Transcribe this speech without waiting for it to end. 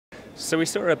So we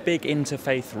saw a big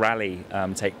interfaith rally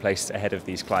take place ahead of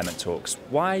these climate talks.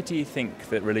 Why do you think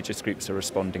that religious groups are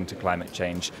responding to climate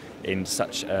change in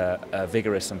such a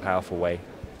vigorous and powerful way?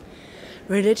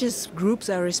 Religious groups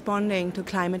are responding to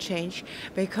climate change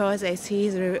because they see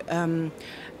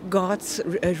God's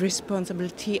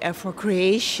responsibility for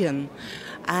creation,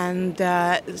 and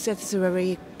that's a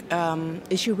very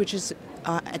issue which is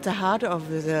at the heart of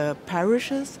the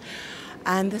parishes.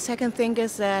 And the second thing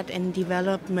is that in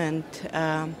development,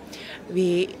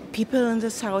 people in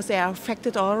the south, they are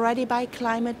affected already by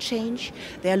climate change.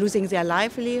 They are losing their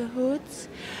livelihoods.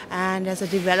 And as a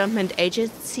development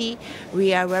agency,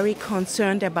 we are very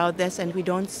concerned about this, and we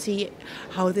don't see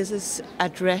how this is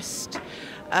addressed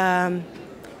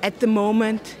at the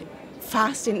moment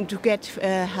to get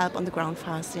help on the ground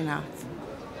fast enough.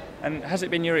 And has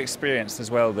it been your experience as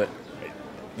well that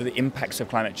the impacts of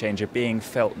climate change are being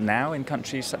felt now in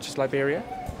countries such as Liberia?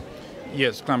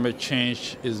 Yes, climate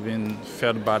change is being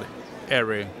felt by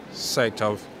every sector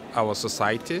of our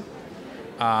society,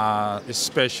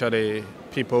 especially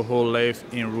people who live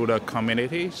in rural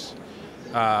communities.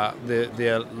 They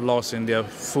are losing their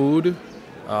food,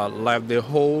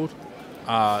 livelihood.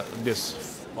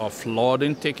 There's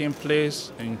flooding taking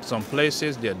place in some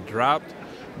places. They're drought.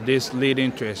 This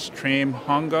leading to extreme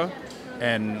hunger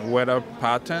and weather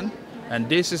pattern. And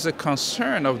this is a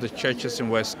concern of the churches in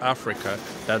West Africa,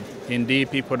 that indeed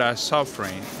people are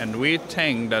suffering. And we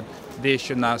think that they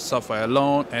should not suffer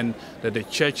alone, and that the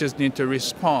churches need to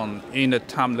respond in a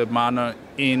timely manner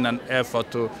in an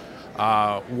effort to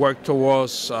work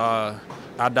towards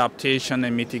adaptation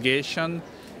and mitigation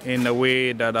in a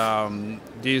way that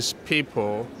these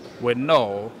people will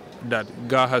know that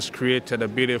God has created a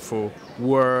beautiful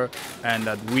world and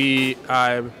that we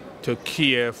are to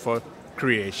care for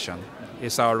creation.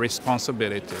 It's our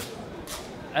responsibility.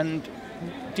 And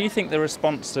do you think the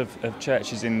response of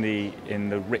churches in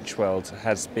the rich world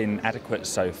has been adequate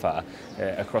so far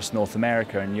across North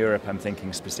America and Europe, I'm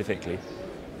thinking specifically?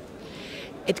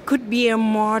 It could be a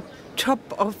more top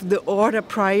of the order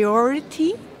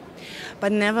priority,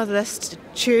 but nevertheless the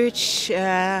church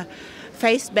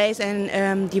faith-based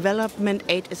and development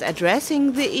aid is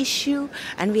addressing the issue,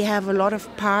 and we have a lot of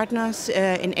partners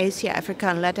in Asia, Africa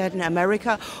and Latin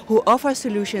America who offer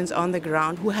solutions on the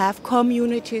ground, who have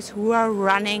communities who are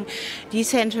running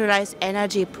decentralized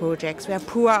energy projects where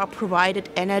poor are provided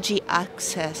energy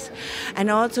access. And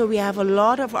also we have a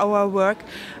lot of our work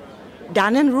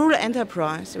done in rural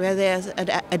enterprise, where there's an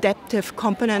adaptive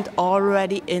component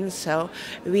already in. So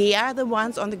we are the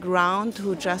ones on the ground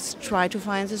who just try to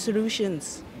find the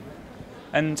solutions.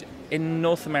 And in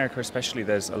North America especially,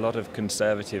 there's a lot of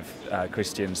conservative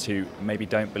Christians who maybe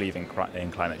don't believe in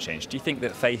climate change. Do you think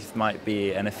that faith might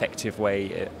be an effective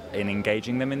way in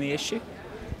engaging them in the issue?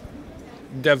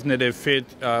 Definitely,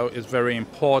 faith is very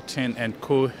important and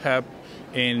could help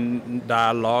in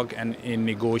dialogue and in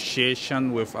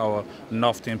negotiation with our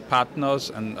northern partners,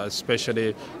 and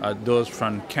especially those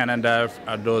from Canada,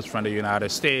 those from the United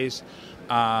States,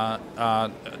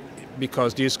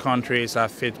 because these countries are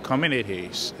faith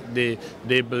communities.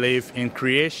 They believe in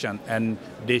creation, and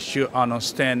they should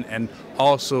understand and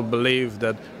also believe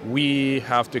that we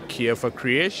have to care for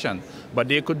creation. But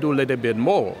they could do a little bit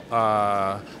more.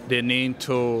 They need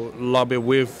to lobby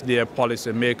with their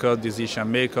policy makers, decision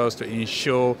makers, to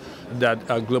ensure that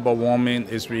global warming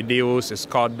is reduced, is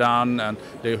cut down, and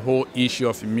the whole issue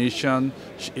of emission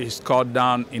is cut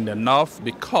down in the north,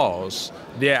 because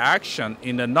their action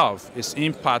in the north is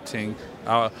impacting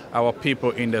our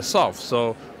people in the south.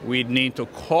 So we need to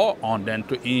call on them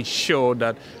to ensure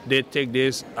that they take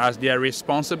this as their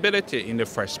responsibility in the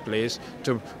first place,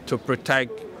 to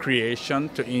protect creation,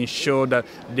 to ensure that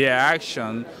their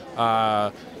action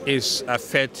is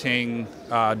affecting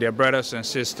their brothers and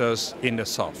sisters in the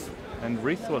south. And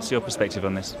Ruth, what's your perspective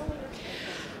on this?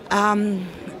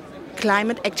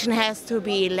 Climate action has to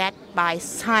be led by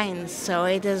science, so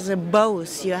it is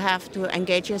both. You have to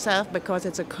engage yourself because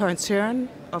it's a concern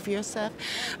of yourself,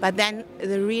 but then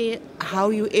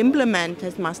how you implement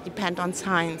it must depend on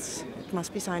science. It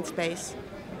must be science-based.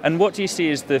 And what do you see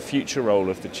as the future role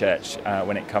of the church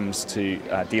when it comes to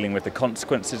dealing with the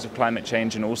consequences of climate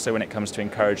change, and also when it comes to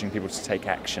encouraging people to take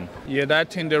action? Yeah, I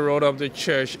think the role of the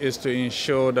church is to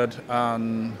ensure that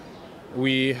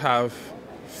we have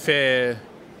fair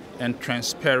and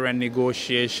transparent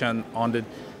negotiation on the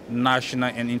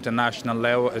national and international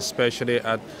level, especially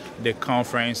at the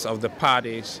conference of the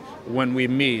parties. When we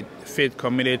meet, faith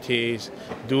communities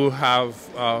do have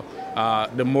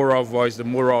the moral voice, the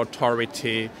moral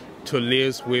authority to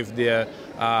live with their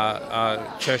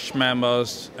church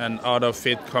members and other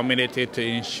faith community to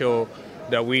ensure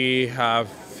that we have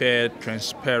fair,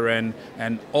 transparent,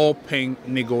 and open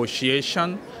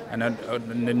negotiation, and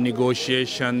the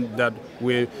negotiation that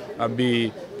will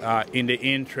be in the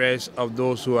interest of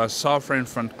those who are suffering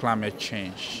from climate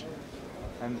change.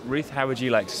 And Ruth, how would you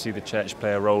like to see the church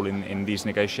play a role in these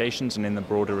negotiations and in the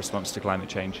broader response to climate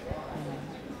change?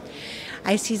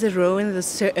 I see the role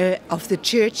of the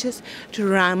churches to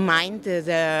remind the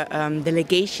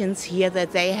delegations here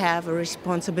that they have a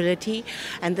responsibility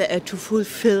and to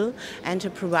fulfill and to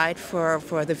provide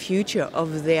for the future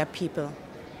of their people.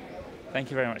 Thank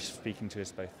you very much for speaking to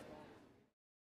us both.